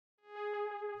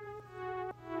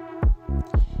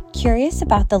Curious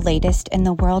about the latest in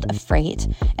the world of freight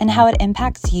and how it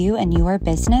impacts you and your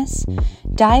business?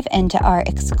 Dive into our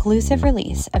exclusive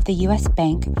release of the U.S.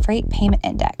 Bank Freight Payment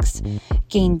Index.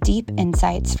 Gain deep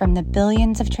insights from the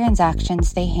billions of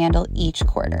transactions they handle each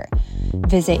quarter.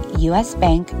 Visit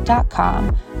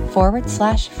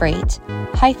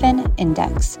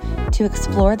usbank.com/freight-index to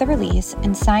explore the release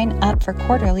and sign up for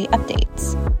quarterly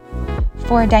updates.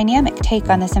 For a dynamic take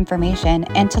on this information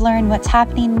and to learn what's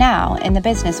happening now in the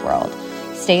business world,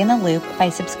 stay in the loop by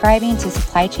subscribing to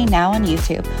Supply Chain Now on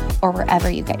YouTube or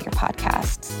wherever you get your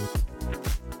podcasts.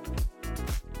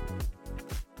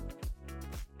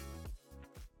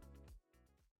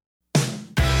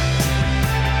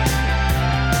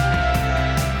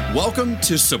 Welcome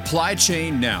to Supply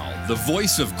Chain Now, the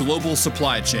voice of global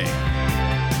supply chain.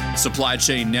 Supply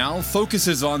Chain Now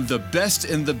focuses on the best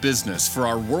in the business for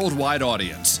our worldwide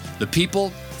audience, the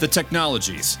people, the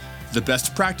technologies, the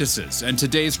best practices, and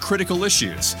today's critical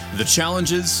issues, the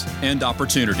challenges and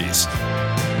opportunities.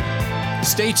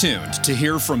 Stay tuned to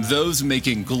hear from those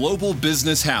making global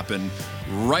business happen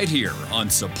right here on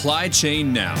Supply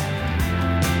Chain Now.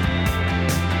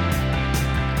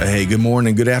 Hey, good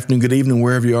morning, good afternoon, good evening,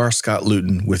 wherever you are. Scott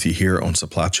Luton with you here on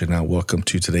Supply Chain Now. Welcome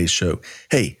to today's show.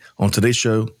 Hey, on today's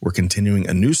show, we're continuing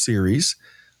a new series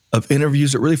of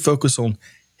interviews that really focus on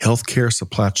healthcare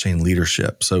supply chain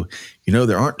leadership. So,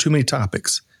 there aren't too many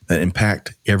topics that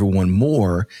impact everyone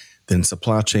more than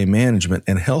supply chain management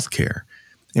and healthcare.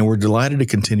 And we're delighted to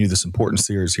continue this important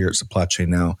series here at Supply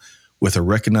Chain Now with a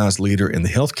recognized leader in the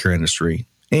healthcare industry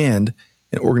and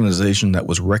an organization that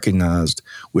was recognized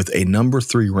with a number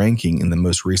 3 ranking in the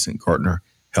most recent Gartner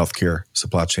Healthcare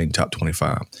Supply Chain Top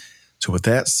 25. So with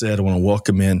that said, I want to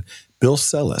welcome in Bill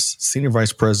Sellis, Senior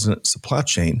Vice President, Supply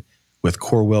Chain with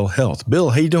Corewell Health. Bill,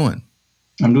 how you doing?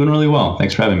 I'm doing really well.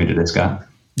 Thanks for having me today, Scott.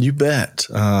 You bet.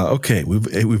 Okay,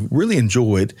 we've really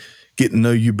enjoyed getting to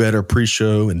know you better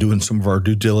pre-show and doing some of our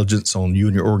due diligence on you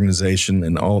and your organization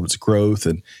and all of its growth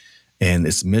and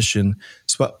its mission.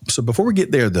 So before we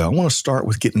get there, though, I want to start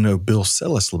with getting to know Bill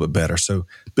Sellis a little bit better. So,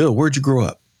 Bill, where'd you grow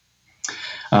up?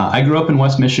 I grew up in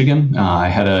West Michigan. I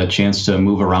had a chance to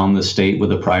move around the state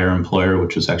with a prior employer,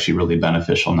 which was actually really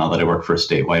beneficial now that I work for a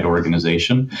statewide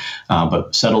organization,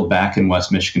 but settled back in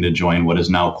West Michigan to join what is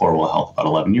now Corewell Health about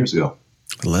 11 years ago.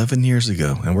 11 years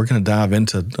ago. And we're going to dive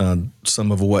into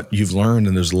some of what you've learned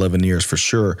in those 11 years for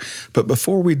sure. But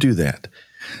before we do that,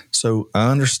 so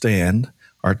I understand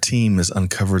our team has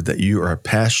uncovered that you are a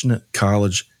passionate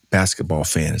college basketball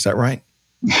fan. Is that right?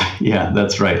 Yeah,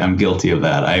 that's right. I'm guilty of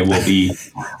that. I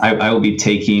will be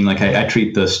taking, I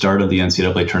treat the start of the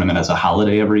NCAA tournament as a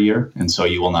holiday every year. And so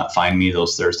you will not find me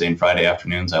those Thursday and Friday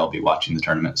afternoons. I will be watching the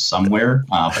tournament somewhere,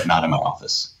 but not in my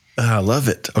office. I love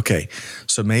it. Okay.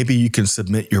 So maybe you can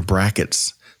submit your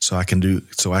brackets so I can learn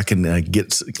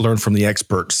from the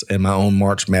experts in my own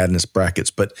March Madness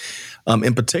brackets. But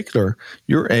in particular,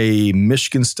 you're a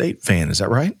Michigan State fan. Is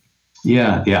that right?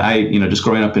 Yeah. I, just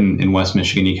growing up in West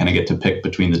Michigan, you kind of get to pick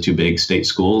between the 2 big state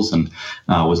schools, and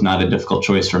was not a difficult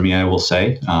choice for me, I will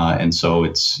say. And so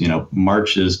it's,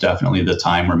 March is definitely the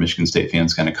time where Michigan State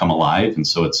fans kind of come alive. And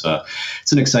so it's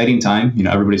an exciting time.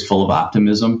 Everybody's full of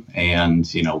optimism, and,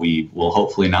 we will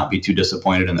hopefully not be too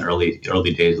disappointed in the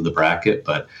early days of the bracket,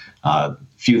 but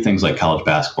few things like college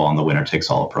basketball and the winner takes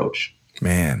all approach.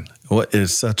 Man, what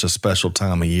is such a special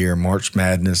time of year, March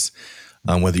Madness.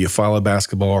 Whether you follow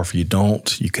basketball or if you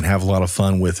don't, you can have a lot of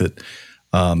fun with it.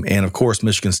 And of course,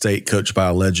 Michigan State, coached by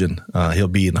a legend, he'll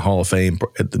be in the Hall of Fame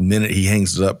at the minute he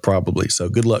hangs it up, probably. So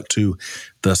good luck to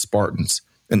the Spartans.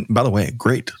 And by the way, a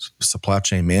great supply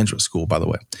chain management school, by the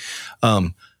way.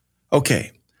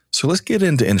 Okay, so let's get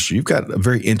into industry. You've got a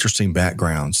very interesting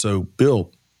background. So,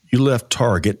 Bill, you left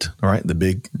Target, all right, the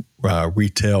big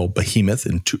retail behemoth,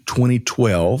 in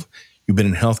 2012. You've been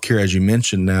in healthcare, as you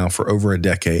mentioned, now for over a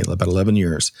decade, about 11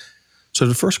 years. So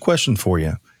the first question for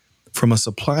you, from a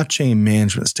supply chain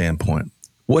management standpoint,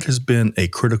 what has been a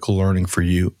critical learning for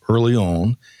you early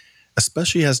on,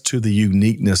 especially as to the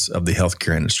uniqueness of the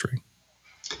healthcare industry?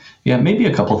 Yeah, maybe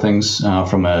a couple things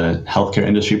from a healthcare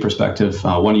industry perspective.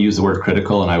 I want to use the word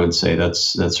critical, and I would say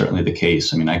that's certainly the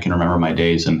case. I mean, I can remember my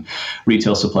days in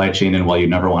retail supply chain, and while you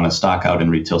never want to stock out in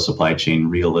retail supply chain,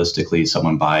 realistically,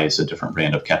 someone buys a different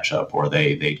brand of ketchup, or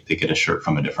they get a shirt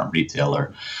from a different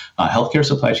retailer. Healthcare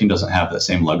supply chain doesn't have that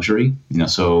same luxury,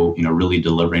 so really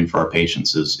delivering for our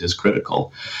patients is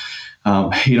critical.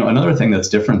 Another thing that's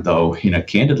different, though,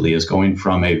 candidly, is going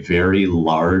from a very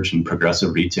large and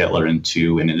progressive retailer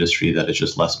into an industry that is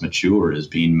just less mature is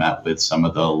being met with some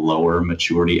of the lower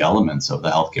maturity elements of the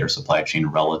healthcare supply chain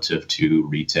relative to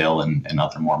retail and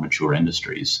other more mature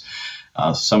industries.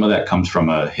 Some of that comes from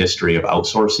a history of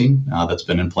outsourcing that's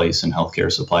been in place in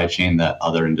healthcare supply chain that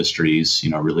other industries,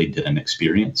 really didn't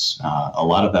experience. A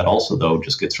lot of that also, though,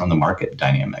 just gets from the market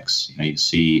dynamics. You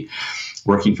see,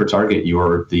 working for Target,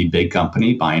 you're the big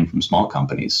company buying from small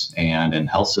companies. And in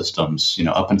health systems,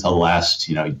 up until the last,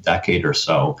 decade or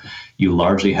so, you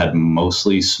largely had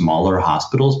mostly smaller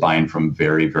hospitals buying from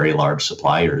very, very large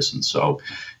suppliers. And so,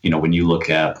 when you look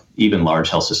at even large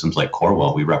health systems like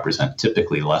Corewell, we represent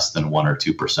typically less than 1 or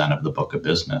 2% of the book of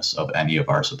business of any of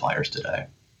our suppliers today.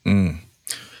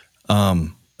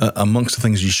 Amongst the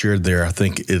things you shared there, I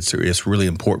think it's really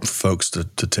important for folks to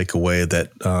take away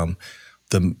that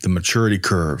the maturity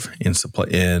curve in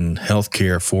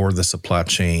healthcare for the supply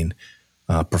chain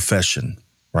profession,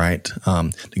 right?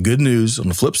 The good news on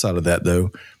the flip side of that,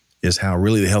 though, is how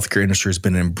really the healthcare industry has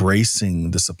been embracing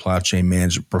the supply chain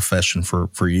management profession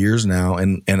for years now.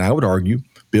 And I would argue,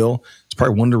 Bill, it's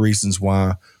probably one of the reasons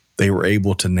why they were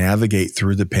able to navigate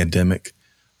through the pandemic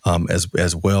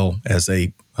as well as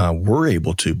they were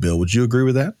able to. Bill, would you agree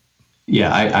with that?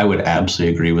 Yeah, I would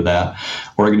absolutely agree with that.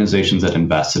 Organizations that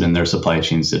invested in their supply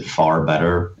chains did far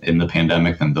better in the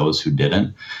pandemic than those who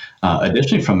didn't.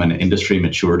 Additionally, from an industry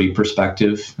maturity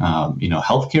perspective,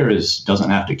 healthcare doesn't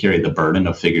have to carry the burden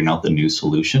of figuring out the new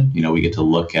solution. We get to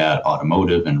look at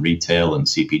automotive and retail and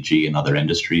CPG and other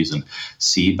industries and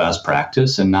see best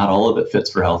practice. And not all of it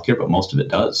fits for healthcare, but most of it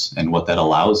does. And what that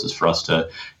allows is for us to,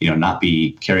 not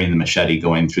be carrying the machete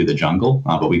going through the jungle,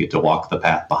 but we get to walk the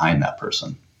path behind that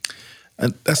person.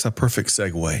 And that's a perfect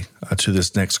segue to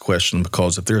this next question,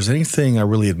 because if there's anything I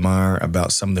really admire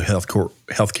about some of the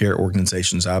healthcare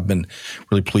organizations I've been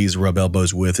really pleased to rub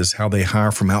elbows with is how they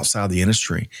hire from outside the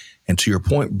industry. And to your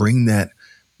point, bring that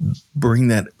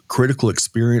critical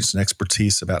experience and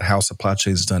expertise about how supply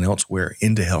chain is done elsewhere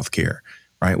into healthcare,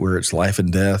 right, where it's life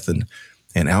and death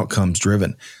and outcomes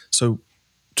driven. So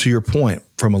to your point,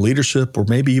 from a leadership or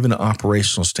maybe even an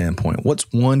operational standpoint, what's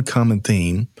one common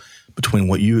theme between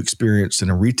what you experienced in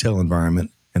a retail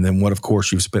environment and then what, of course,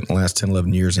 you've spent the last 10,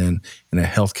 11 years in a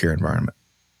healthcare environment?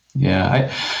 Yeah,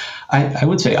 I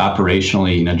would say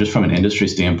operationally, just from an industry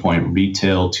standpoint,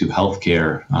 retail to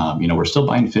healthcare, we're still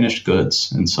buying finished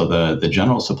goods. And so the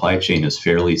general supply chain is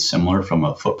fairly similar from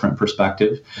a footprint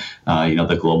perspective.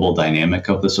 The global dynamic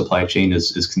of the supply chain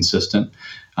is consistent.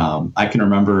 I can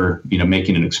remember,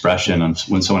 making an expression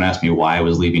when someone asked me why I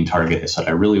was leaving Target. I said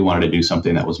I really wanted to do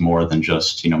something that was more than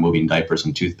just, moving diapers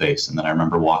and toothpaste. And then I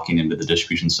remember walking into the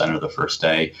distribution center the first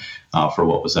day for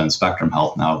what was then Spectrum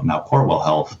Health, now Corewell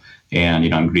Health.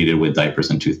 And, I'm greeted with diapers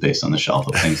and toothpaste on the shelf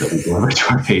of things that we deliver to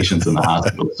our patients in the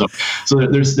hospital. So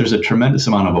there's a tremendous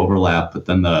amount of overlap. But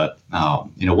then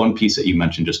one piece that you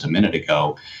mentioned just a minute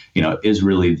ago, is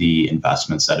really the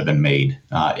investments that have been made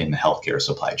in the healthcare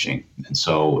supply chain. And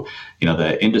so,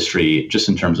 the industry, just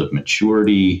in terms of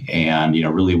maturity and,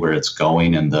 really where it's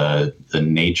going and the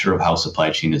nature of how supply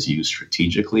chain is used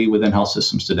strategically within health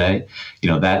systems today,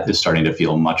 that is starting to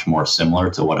feel much more similar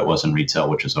to what it was in retail,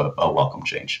 which is a welcome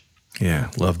change.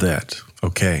 Yeah, love that.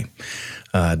 Okay.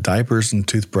 Diapers and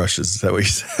toothbrushes, is that what you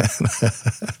said?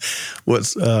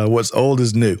 What's old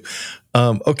is new.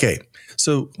 Okay.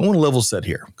 So I want to level set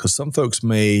here because some folks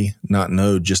may not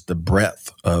know just the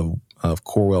breadth of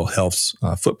Corewell Health's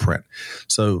footprint.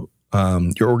 So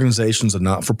your organization is a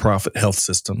not-for-profit health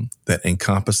system that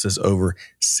encompasses over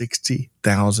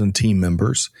 60,000 team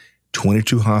members,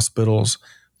 22 hospitals,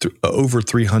 over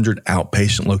 300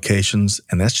 outpatient locations,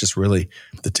 and that's just really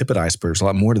the tip of the iceberg. There's a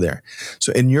lot more to there.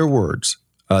 So in your words,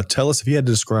 tell us if you had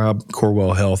to describe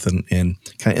Corewell Health in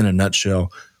kind of in a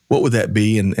nutshell, what would that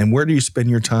be, and where do you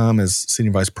spend your time as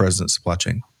Senior Vice President, Supply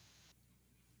Chain?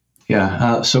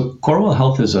 Yeah, so Corewell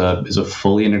Health is a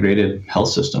fully integrated health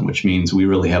system, which means we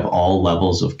really have all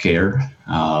levels of care.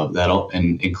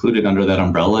 And included under that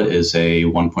umbrella is a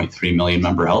 1.3 million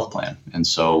member health plan. And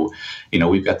so,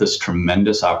 we've got this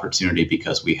tremendous opportunity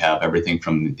because we have everything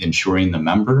from ensuring the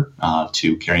member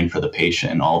to caring for the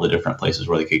patient and all the different places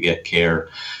where they could get care.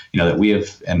 That we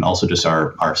have, and also just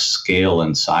our scale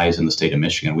and size in the state of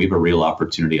Michigan, we have a real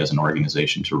opportunity as an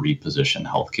organization to reposition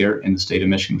healthcare in the state of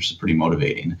Michigan, which is pretty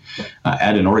motivating.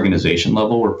 At an organization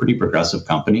level, we're a pretty progressive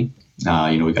company.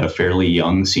 We've got a fairly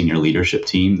young senior leadership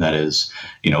team that is,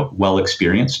 well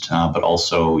experienced, but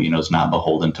also, is not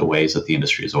beholden to ways that the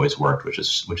industry has always worked, which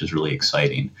is really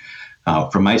exciting.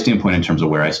 From my standpoint, in terms of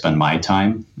where I spend my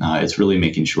time, it's really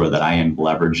making sure that I am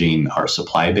leveraging our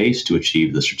supply base to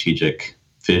achieve the strategic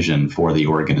vision for the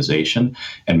organization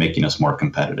and making us more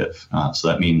competitive. So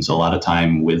that means a lot of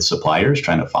time with suppliers,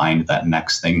 trying to find that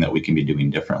next thing that we can be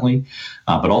doing differently,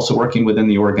 but also working within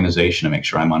the organization to make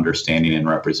sure I'm understanding and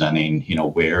representing,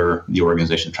 where the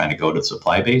organization is trying to go to the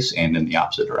supply base and in the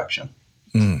opposite direction.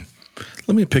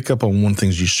 Let me pick up on one thing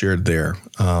you shared there.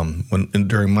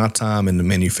 During my time in the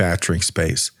manufacturing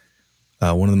space,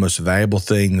 one of the most valuable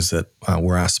things that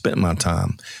where I spent my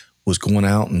time was going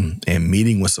out and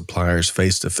meeting with suppliers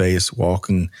face-to-face,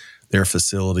 walking their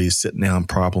facilities, sitting down,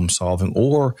 problem solving,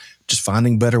 or just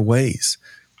finding better ways.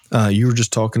 You were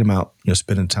just talking about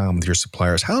spending time with your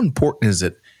suppliers. How important is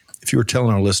it, if you were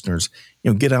telling our listeners,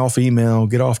 get off email,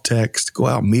 get off text, go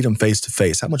out and meet them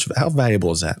face-to-face? How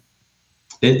valuable is that?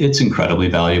 It's incredibly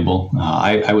valuable.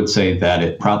 I would say that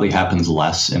it probably happens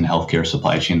less in healthcare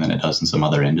supply chain than it does in some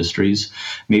other industries,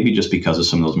 maybe just because of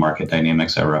some of those market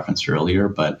dynamics I referenced earlier.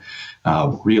 But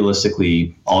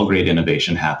realistically, all great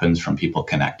innovation happens from people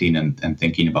connecting and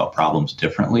thinking about problems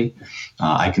differently.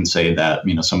 I can say that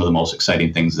some of the most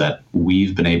exciting things that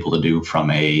we've been able to do from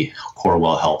a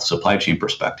Corewell Health supply chain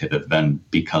perspective have been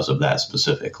because of that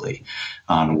specifically.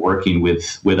 Working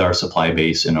with our supply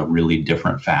base in a really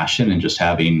different fashion and just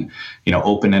having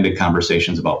open-ended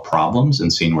conversations about problems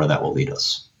and seeing where that will lead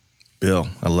us. Bill,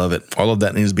 I love it. All of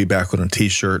that needs to be back on a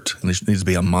T-shirt, and it needs to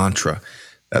be a mantra.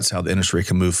 That's how the industry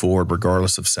can move forward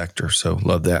regardless of sector. So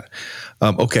love that.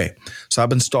 Okay, so I've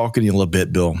been stalking you a little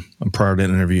bit, Bill. Prior to that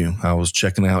interview, I was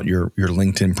checking out your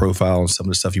LinkedIn profile and some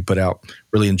of the stuff you put out.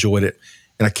 Really enjoyed it.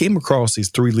 And I came across these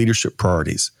 3 leadership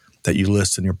priorities that you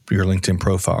list in your LinkedIn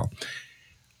profile.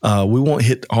 We won't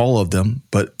hit all of them,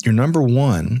 but your number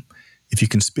 1, if you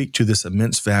can speak to this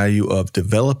immense value of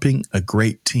developing a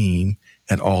great team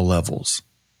at all levels.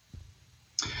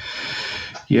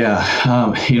 Yeah.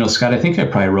 Scott, I think I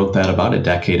probably wrote that about a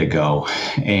decade ago.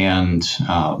 And,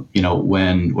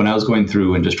 when I was going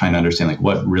through and just trying to understand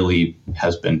what really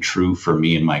has been true for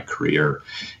me in my career,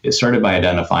 it started by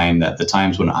identifying that the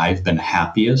times when I've been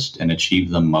happiest and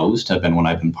achieved the most have been when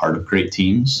I've been part of great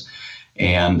teams.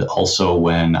 And also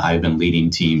when I've been leading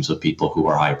teams of people who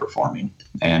are high performing.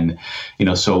 And,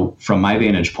 so from my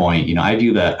vantage point, I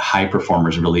view that high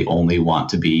performers really only want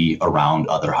to be around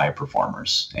other high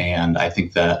performers. And I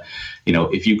think that,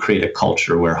 if you create a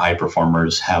culture where high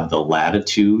performers have the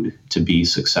latitude to be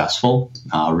successful,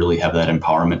 really have that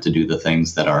empowerment to do the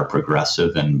things that are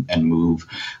progressive and move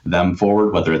them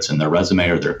forward, whether it's in their resume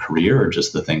or their career or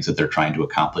just the things that they're trying to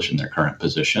accomplish in their current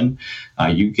position,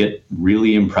 you get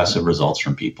really impressive results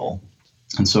from people.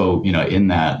 And so, in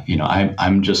that,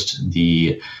 I'm just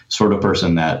the sort of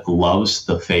person that loves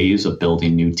the phase of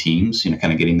building new teams,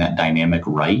 kind of getting that dynamic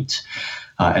right.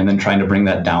 And then trying to bring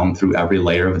that down through every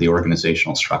layer of the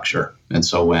organizational structure. And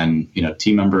so when,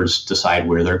 team members decide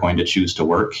where they're going to choose to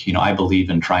work, I believe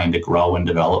in trying to grow and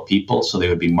develop people so they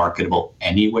would be marketable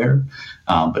anywhere,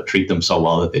 but treat them so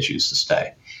well that they choose to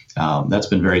stay. That's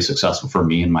been very successful for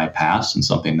me in my past and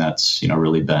something that's,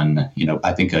 really been,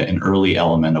 I think an early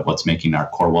element of what's making our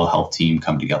Corewell Health team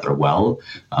come together well.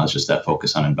 Is just that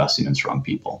focus on investing in strong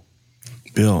people.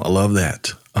 Bill, I love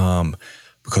that.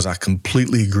 Because I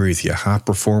completely agree with you. High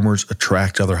performers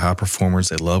attract other high performers.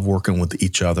 They love working with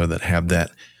each other that have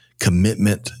that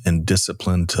commitment and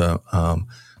discipline to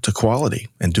quality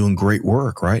and doing great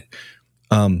work, right?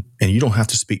 And you don't have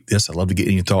to speak this. I'd love to get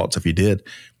any thoughts if you did.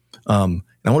 And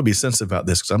I want to be sensitive about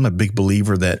this because I'm a big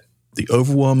believer that the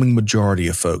overwhelming majority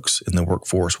of folks in the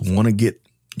workforce want to get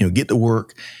to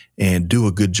work and do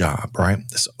a good job, right?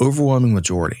 This overwhelming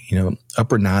majority,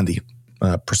 upper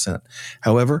 90%.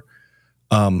 However,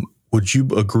 would you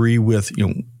agree with,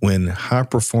 when high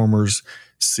performers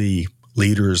see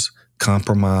leaders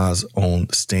compromise on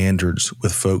standards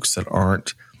with folks that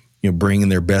aren't, bringing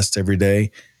their best every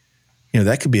day,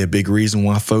 that could be a big reason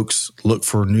why folks look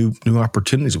for new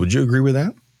opportunities. Would you agree with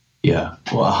that? Yeah,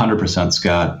 well, 100%,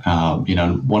 Scott.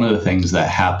 One of the things that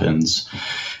happens,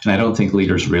 and I don't think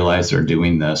leaders realize they're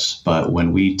doing this, but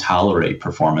when we tolerate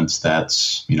performance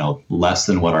that's, less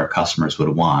than what our customers would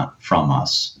want from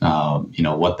us,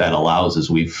 what that allows is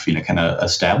we've, kind of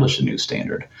established a new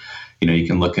standard. You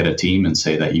can look at a team and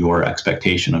say that your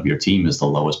expectation of your team is the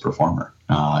lowest performer.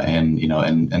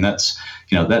 And that's,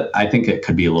 that I think it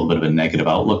could be a little bit of a negative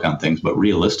outlook on things, but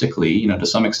realistically, to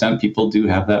some extent, people do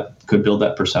have that, could build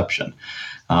that perception.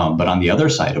 But on the other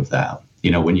side of that,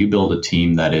 when you build a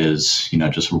team that is,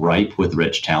 just ripe with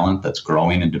rich talent, that's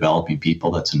growing and developing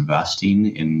people, that's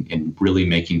investing in really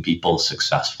making people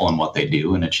successful in what they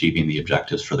do and achieving the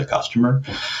objectives for the customer,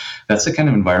 that's the kind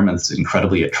of environment that's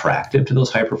incredibly attractive to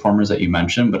those high performers that you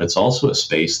mentioned. But it's also a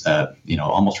space that,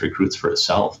 almost recruits for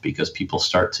itself, because people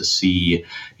start to see,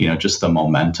 just the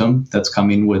momentum that's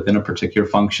coming within a particular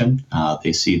function.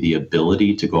 They see the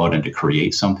ability to go out and to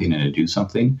create something and to do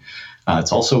something.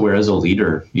 It's also where, as a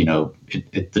leader,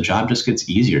 the job just gets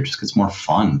easier, just gets more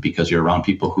fun, because you're around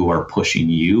people who are pushing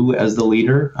you as the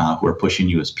leader, who are pushing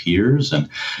you as peers. And,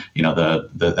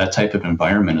 that type of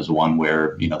environment is one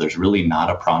where, there's really not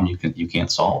a problem you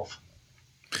can't solve.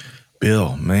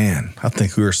 Bill, man, I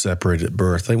think we were separated at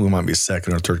birth. I think we might be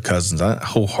second or third cousins. I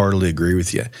wholeheartedly agree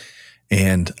with you.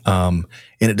 And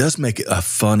it does make it a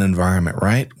fun environment,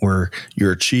 right? Where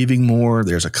you're achieving more.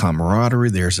 There's a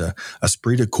camaraderie. There's a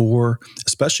esprit de corps,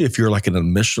 especially if you're like in a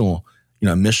missional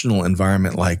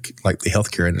environment like the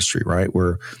healthcare industry, right?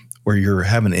 Where you're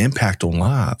having an impact on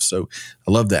lives. So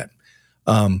I love that.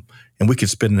 And we could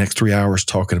spend the next 3 hours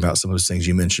talking about some of those things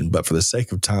you mentioned, but for the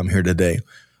sake of time here today,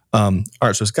 all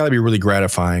right. So it's got to be really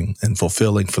gratifying and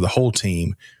fulfilling for the whole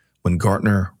team when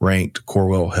Gartner ranked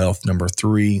Corewell Health number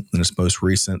 3 in its most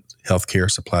recent healthcare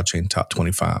supply chain top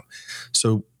 25.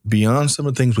 So beyond some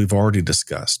of the things we've already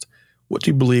discussed, what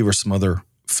do you believe are some other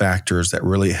factors that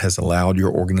really has allowed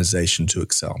your organization to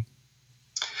excel?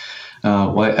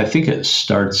 Well, I think it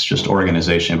starts just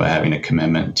organization by having a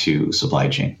commitment to supply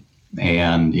chain.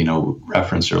 And,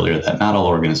 referenced earlier that not all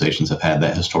organizations have had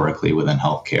that historically within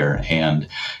healthcare. And,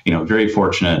 very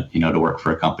fortunate, to work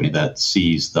for a company that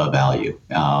sees the value,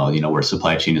 where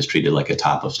supply chain is treated like a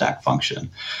top of stack function.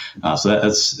 So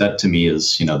that to me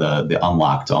is, the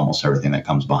unlock to almost everything that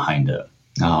comes behind it.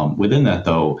 Within that,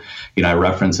 though, I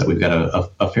referenced that we've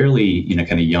got a fairly,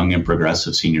 kind of young and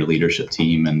progressive senior leadership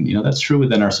team. And, that's true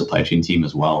within our supply chain team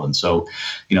as well. And so,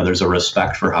 there's a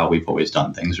respect for how we've always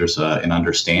done things. There's an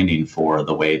understanding for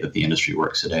the way that the industry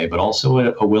works today, but also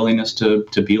a willingness to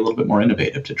be a little bit more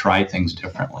innovative, to try things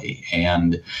differently.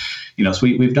 And, so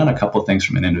we've done a couple of things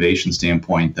from an innovation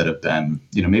standpoint that have been,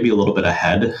 maybe a little bit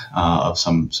ahead of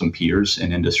some peers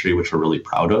in industry, which we're really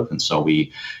proud of. And so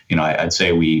I'd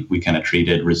say we kind of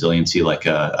treated resiliency like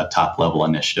a top level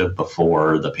initiative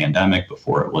before the pandemic,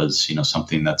 before it was,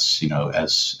 something that's,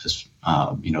 as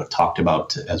talked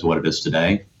about as what it is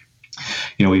today.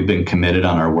 We've been committed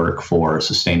on our work for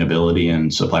sustainability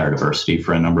and supplier diversity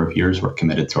for a number of years. We're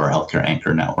committed to our Healthcare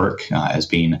Anchor Network as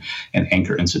being an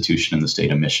anchor institution in the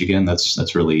state of Michigan.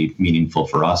 That's really meaningful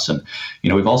for us. And,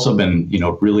 we've also been,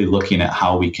 really looking at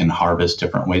how we can harvest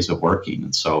different ways of working.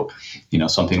 And so,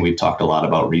 something we've talked a lot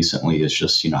about recently is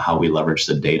just, how we leverage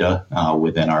the data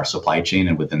within our supply chain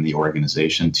and within the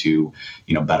organization to,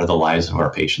 better the lives of our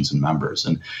patients and members.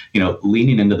 And,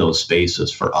 leaning into those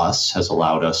spaces for us has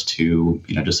allowed us to,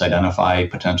 just identify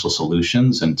potential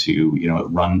solutions and to,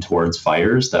 run towards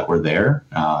fires that were there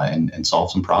and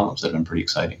solve some problems that have been pretty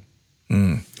exciting.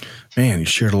 Man, you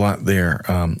shared a lot there.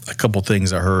 A couple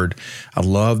things I heard. I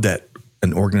love that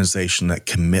an organization that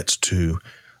commits to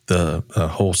the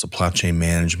whole supply chain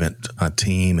management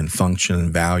team and function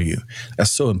and value.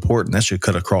 That's so important. That should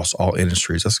cut across all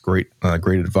industries. That's great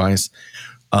advice.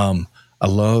 I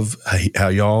love how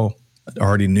y'all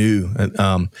already knew.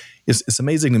 It's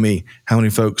amazing to me how many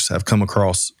folks have come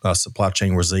across supply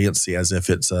chain resiliency as if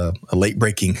it's a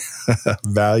late-breaking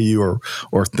value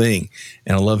or thing.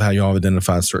 And I love how y'all have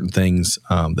identified certain things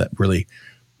that really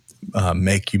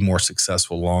make you more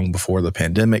successful long before the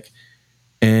pandemic.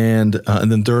 And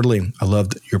then thirdly, I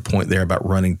loved your point there about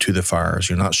running to the fires.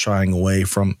 You're not shying away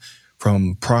from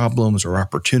problems or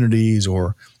opportunities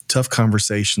or tough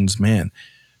conversations. Man,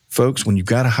 folks, when you've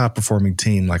got a high-performing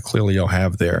team like clearly y'all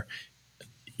have there,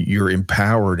 you're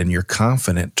empowered and you're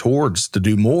confident to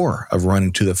do more of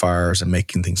running to the fires and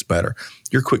making things better.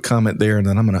 Your quick comment there, and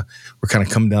then we're kind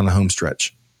of coming down the home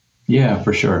stretch. Yeah,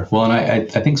 for sure. Well, and I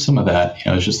think some of that,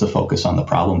 is just the focus on the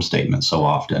problem statement so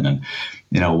often. And,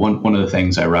 one of the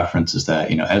things I reference is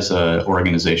that, as an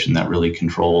organization that really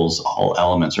controls all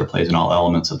elements or plays in all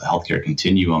elements of the healthcare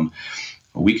continuum,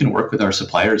 we can work with our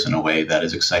suppliers in a way that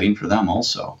is exciting for them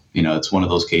also. It's one of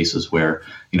those cases where,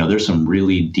 there's some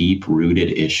really deep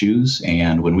rooted issues.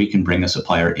 And when we can bring a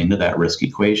supplier into that risk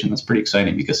equation, that's pretty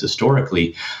exciting because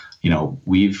historically,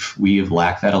 we've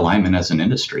lacked that alignment as an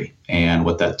industry. And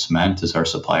what that's meant is our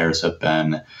suppliers have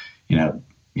been,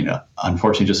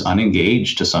 unfortunately just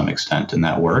unengaged to some extent in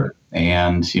that work.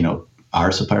 And, our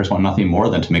suppliers want nothing more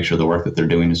than to make sure the work that they're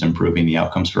doing is improving the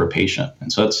outcomes for a patient. And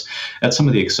so that's some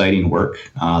of the exciting work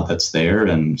that's there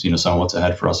and, some of what's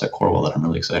ahead for us at Corewell that I'm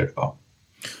really excited about.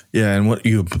 Yeah, and what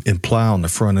you imply on the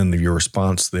front end of your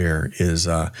response there is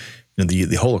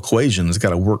the whole equation has got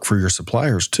to work for your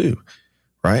suppliers too,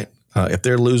 right? If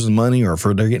they're losing money or if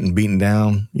they're getting beaten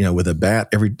down, with a bat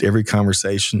every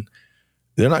conversation,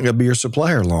 they're not going to be your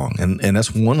supplier long. And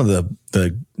that's one of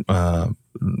the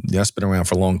that's been around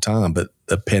for a long time, but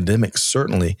the pandemic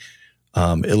certainly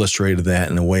illustrated that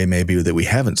in a way maybe that we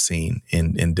haven't seen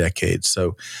in decades.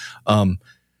 So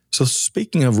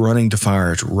speaking of running to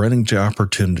fires, running to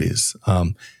opportunities,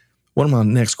 one of my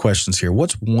next questions here,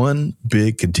 what's one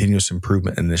big continuous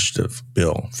improvement initiative,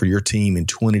 Bill, for your team in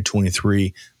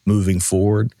 2023 moving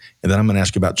forward? And then I'm going to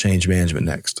ask you about change management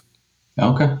next.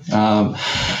 Okay. From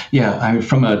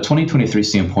a 2023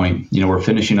 standpoint, we're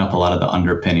finishing up a lot of the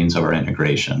underpinnings of our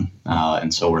integration.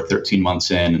 And so we're 13 months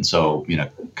in. And so,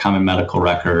 common medical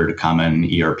record, common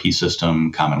ERP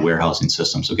system, common warehousing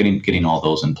system. So getting all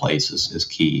those in place is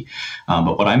key.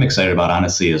 But what I'm excited about,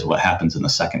 honestly, is what happens in the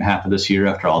second half of this year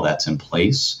after all that's in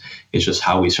place. Is just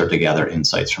how we start to gather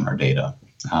insights from our data.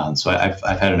 So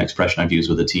I've had an expression I've used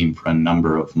with the team for a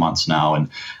number of months now, and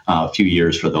a few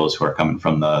years for those who are coming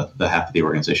from the half of the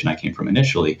organization I came from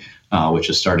initially, which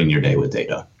is starting your day with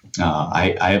data.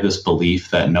 I have this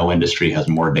belief that no industry has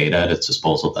more data at its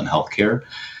disposal than healthcare.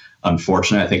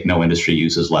 Unfortunately, I think no industry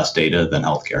uses less data than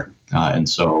healthcare. And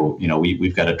so,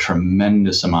 we've got a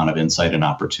tremendous amount of insight and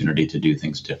opportunity to do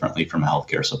things differently from a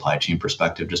healthcare supply chain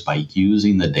perspective, just by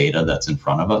using the data that's in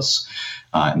front of us.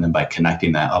 And then by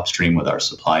connecting that upstream with our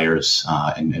suppliers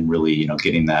and really,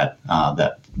 getting that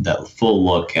full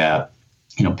look at,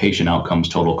 patient outcomes,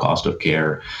 total cost of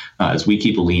care, as we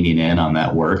keep leaning in on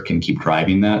that work and keep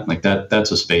driving that,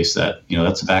 that's a space that,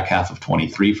 that's the back half of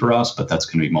 23 for us, but that's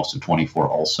going to be most of 24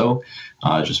 also,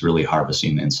 just really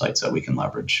harvesting insights that we can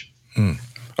leverage.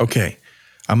 Okay.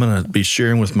 I'm going to be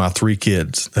sharing with my 3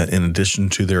 kids that in addition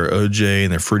to their OJ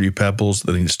and their Fruity Pebbles,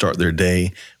 they need to start their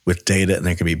day with data and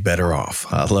they can be better off.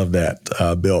 I love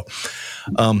that, Bill.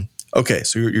 Okay,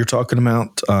 so you're talking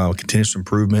about continuous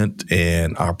improvement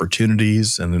and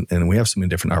opportunities, and we have so many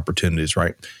different opportunities,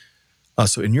 right?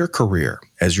 So in your career,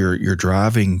 as you're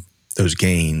driving those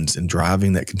gains and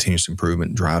driving that continuous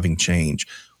improvement, driving change,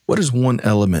 what is one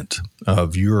element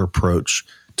of your approach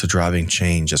to driving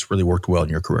change that's really worked well in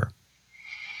your career?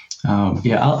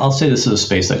 I'll say this is a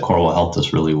space that Corewell helped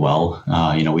us really well.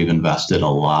 We've invested a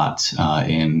lot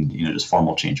in just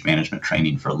formal change management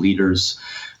training for leaders.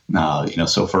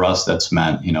 So for us, that's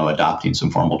meant, adopting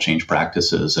some formal change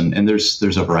practices, and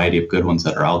there's a variety of good ones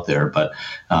that are out there. But,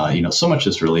 so much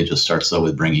just really just starts though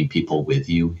with bringing people with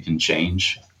you in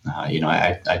change.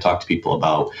 I talk to people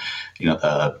about,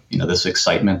 this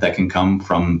excitement that can come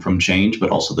from change, but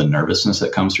also the nervousness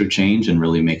that comes through change, and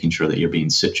really making sure that you're being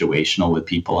situational with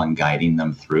people and guiding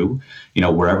them through,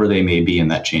 wherever they may be in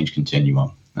that change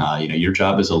continuum. Your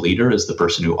job as a leader is the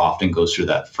person who often goes through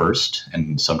that first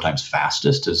and sometimes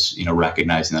fastest, is,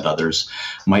 recognizing that others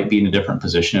might be in a different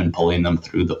position and pulling them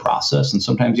through the process. And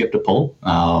sometimes you have to pull,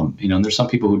 and there's some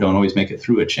people who don't always make it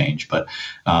through a change, but,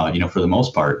 for the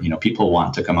most part, people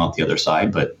want to come out the other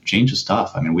side, but change is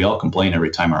tough. We all complain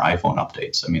every time our iPhone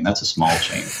updates. That's a small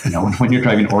change. When you're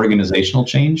driving organizational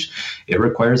change, it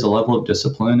requires a level of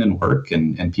discipline and work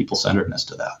and people-centeredness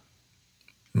to that.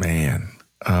 Man,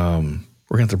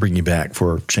 we're going to have to bring you back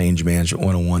for Change Management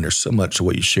 101. There's so much to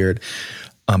what you shared,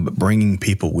 but bringing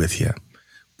people with you.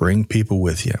 Bring people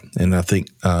with you. And I think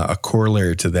a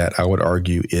corollary to that, I would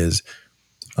argue, is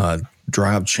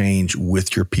drive change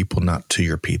with your people, not to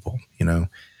your people,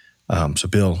 So,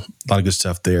 Bill, a lot of good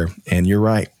stuff there. And you're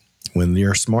right. When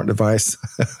your smart device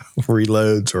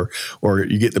reloads or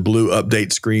you get the blue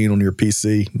update screen on your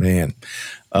PC, man.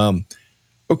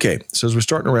 Okay, so as we're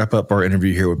starting to wrap up our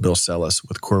interview here with Bill Sellis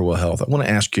with Corewell Health, I want to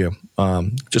ask you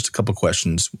just a couple of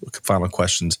questions, final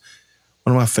questions.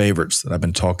 One of my favorites that I've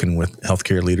been talking with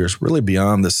healthcare leaders really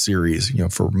beyond this series,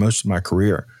 for most of my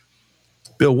career.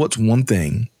 Bill, what's one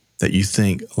thing that you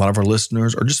think a lot of our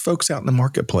listeners or just folks out in the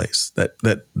marketplace that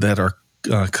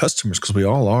are customers, because we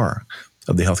all are,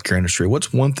 of the healthcare industry,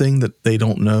 what's one thing that they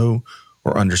don't know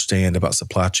or understand about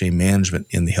supply chain management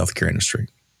in the healthcare industry?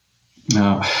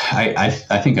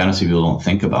 I think honestly people don't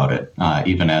think about it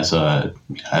even as a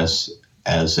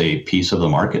piece of the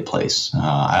marketplace.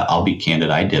 I'll be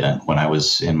candid, I didn't when I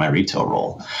was in my retail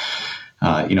role.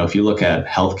 If you look at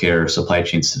healthcare supply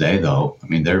chains today, though,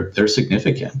 they're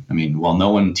significant. While no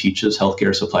one teaches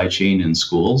healthcare supply chain in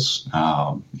schools,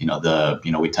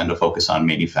 we tend to focus on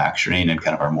manufacturing and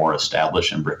kind of our more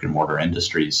established and brick and mortar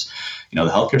industries. the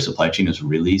healthcare supply chain is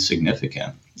really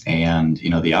significant, and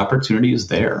the opportunity is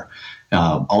there.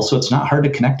 Also, it's not hard to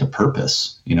connect to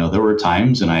purpose. There were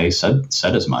times, and I said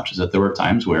as much, is that there were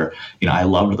times where, I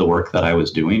loved the work that I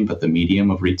was doing, but the medium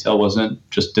of retail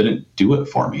didn't do it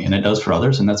for me. And it does for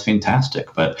others, and that's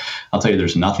fantastic. But I'll tell you,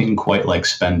 there's nothing quite like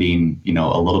spending,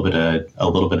 a little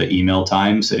bit of email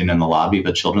time sitting in the lobby of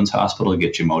a children's hospital to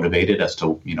get you motivated as to,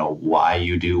 why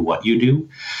you do what you do.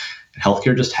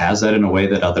 Healthcare just has that in a way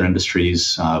that other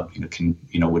industries,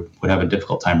 would have a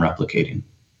difficult time replicating.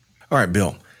 All right,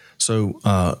 Bill. So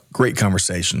great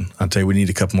conversation. I'll tell you, we need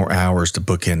a couple more hours to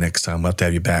book in next time. We'll have to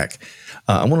have you back.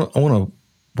 I want to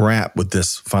wrap with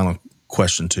this final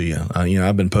question to you.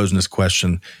 I've been posing this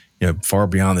question, far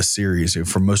beyond the series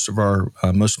for most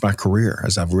of my career,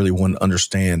 as I've really wanted to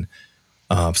understand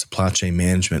supply chain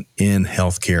management in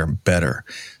healthcare better.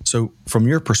 So from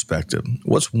your perspective,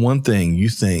 what's one thing you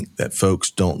think that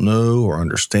folks don't know or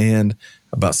understand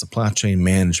about supply chain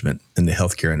management in the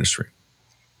healthcare industry?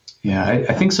 Yeah,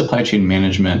 I think supply chain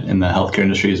management in the healthcare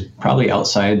industry is probably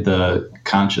outside the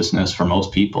consciousness for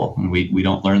most people. And we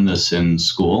don't learn this in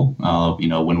school.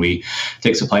 When we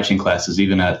take supply chain classes,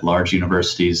 even at large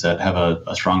universities that have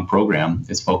a strong program,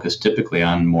 it's focused typically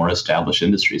on more established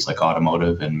industries like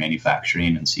automotive and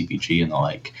manufacturing and CPG and the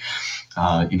like.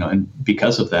 And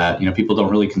because of that, people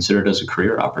don't really consider it as a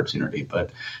career opportunity.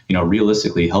 But,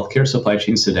 realistically, healthcare supply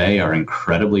chains today are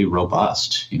incredibly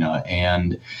robust,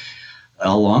 and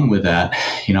along with that,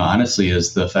 honestly,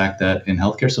 is the fact that in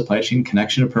healthcare supply chain,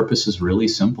 connection to purpose is really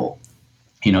simple.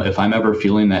 If I'm ever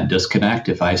feeling that disconnect,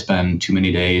 if I spend too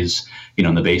many days,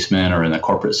 in the basement or in the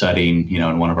corporate setting,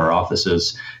 in one of our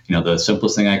offices, the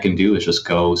simplest thing I can do is just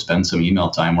go spend some email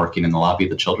time working in the lobby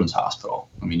of the children's hospital.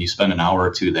 I mean, you spend an hour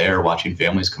or two there watching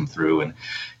families come through, and,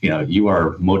 you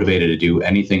are motivated to do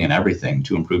anything and everything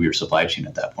to improve your supply chain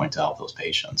at that point to help those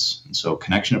patients. And so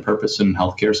connection to purpose in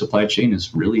healthcare supply chain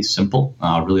is really simple.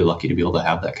 Really lucky to be able to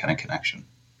have that kind of connection.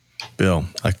 Bill,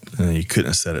 you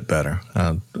couldn't have said it better.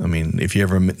 If you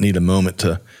ever need a moment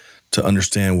to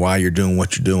understand why you're doing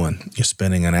what you're doing, you're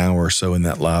spending an hour or so in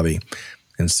that lobby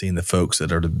and seeing the folks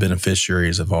that are the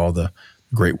beneficiaries of all the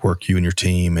great work you and your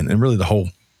team and really the whole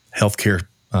healthcare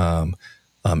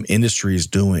industry is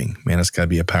doing. Man, it's got to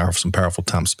be some powerful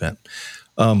time spent.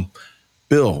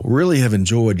 Bill, really have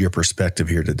enjoyed your perspective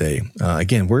here today.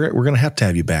 Again, we're going to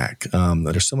have you back.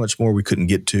 There's so much more we couldn't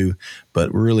get to,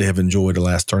 but we really have enjoyed the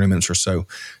last 30 minutes or so.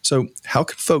 So how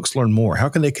can folks learn more? How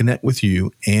can they connect with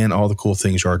you and all the cool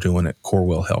things you are doing at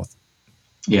Corewell Health?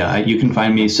 Yeah, you can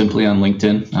find me simply on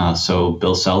LinkedIn. So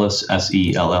Bill Sellis,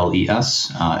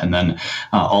 SELLES. And then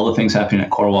all the things happening at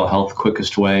Corewell Health,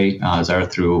 quickest way is either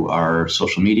through our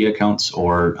social media accounts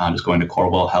or just going to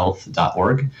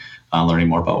corewellhealth.org. Learning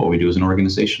more about what we do as an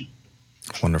organization.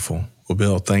 Wonderful. Well,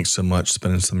 Bill, thanks so much for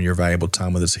spending some of your valuable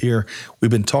time with us here.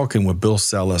 We've been talking with Bill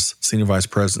Sellis, Senior Vice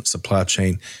President, Supply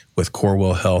Chain with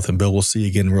Corewell Health. And Bill, we'll see you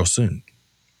again real soon.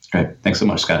 All right. Thanks so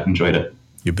much, Scott. Enjoyed it.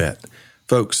 You bet.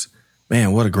 Folks,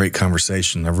 man, what a great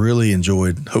conversation. I've really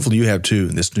enjoyed, hopefully you have too,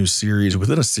 this new series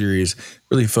within a series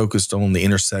really focused on the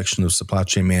intersection of supply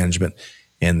chain management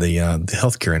and the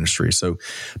healthcare industry.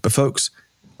 But folks,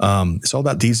 it's all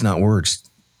about deeds, not words.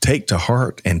 Take to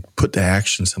heart and put to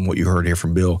action some of what you heard here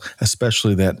from Bill,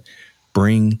 especially that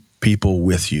bring people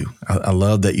with you. I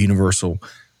love that universal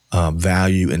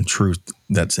value and truth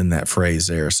that's in that phrase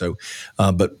there. So,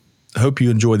 but I hope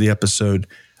you enjoyed the episode.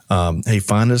 Hey,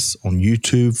 find us on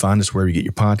YouTube. Find us wherever you get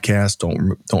your podcast.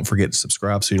 Don't forget to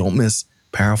subscribe so you don't miss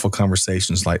powerful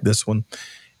conversations like this one.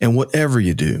 And whatever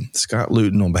you do, Scott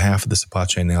Luton on behalf of the Supply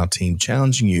Chain Now team,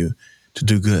 challenging you to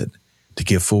do good, to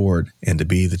give forward, and to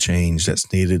be the change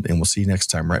that's needed. And we'll see you next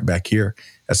time right back here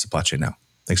at Supply Chain Now.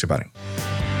 Thanks, everybody.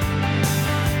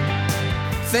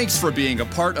 Thanks for being a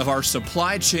part of our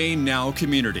Supply Chain Now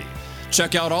community.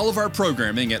 Check out all of our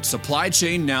programming at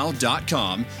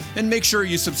supplychainnow.com and make sure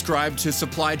you subscribe to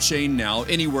Supply Chain Now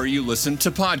anywhere you listen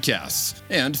to podcasts.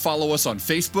 And follow us on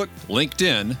Facebook,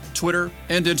 LinkedIn, Twitter,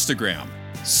 and Instagram.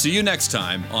 See you next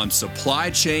time on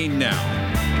Supply Chain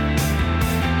Now.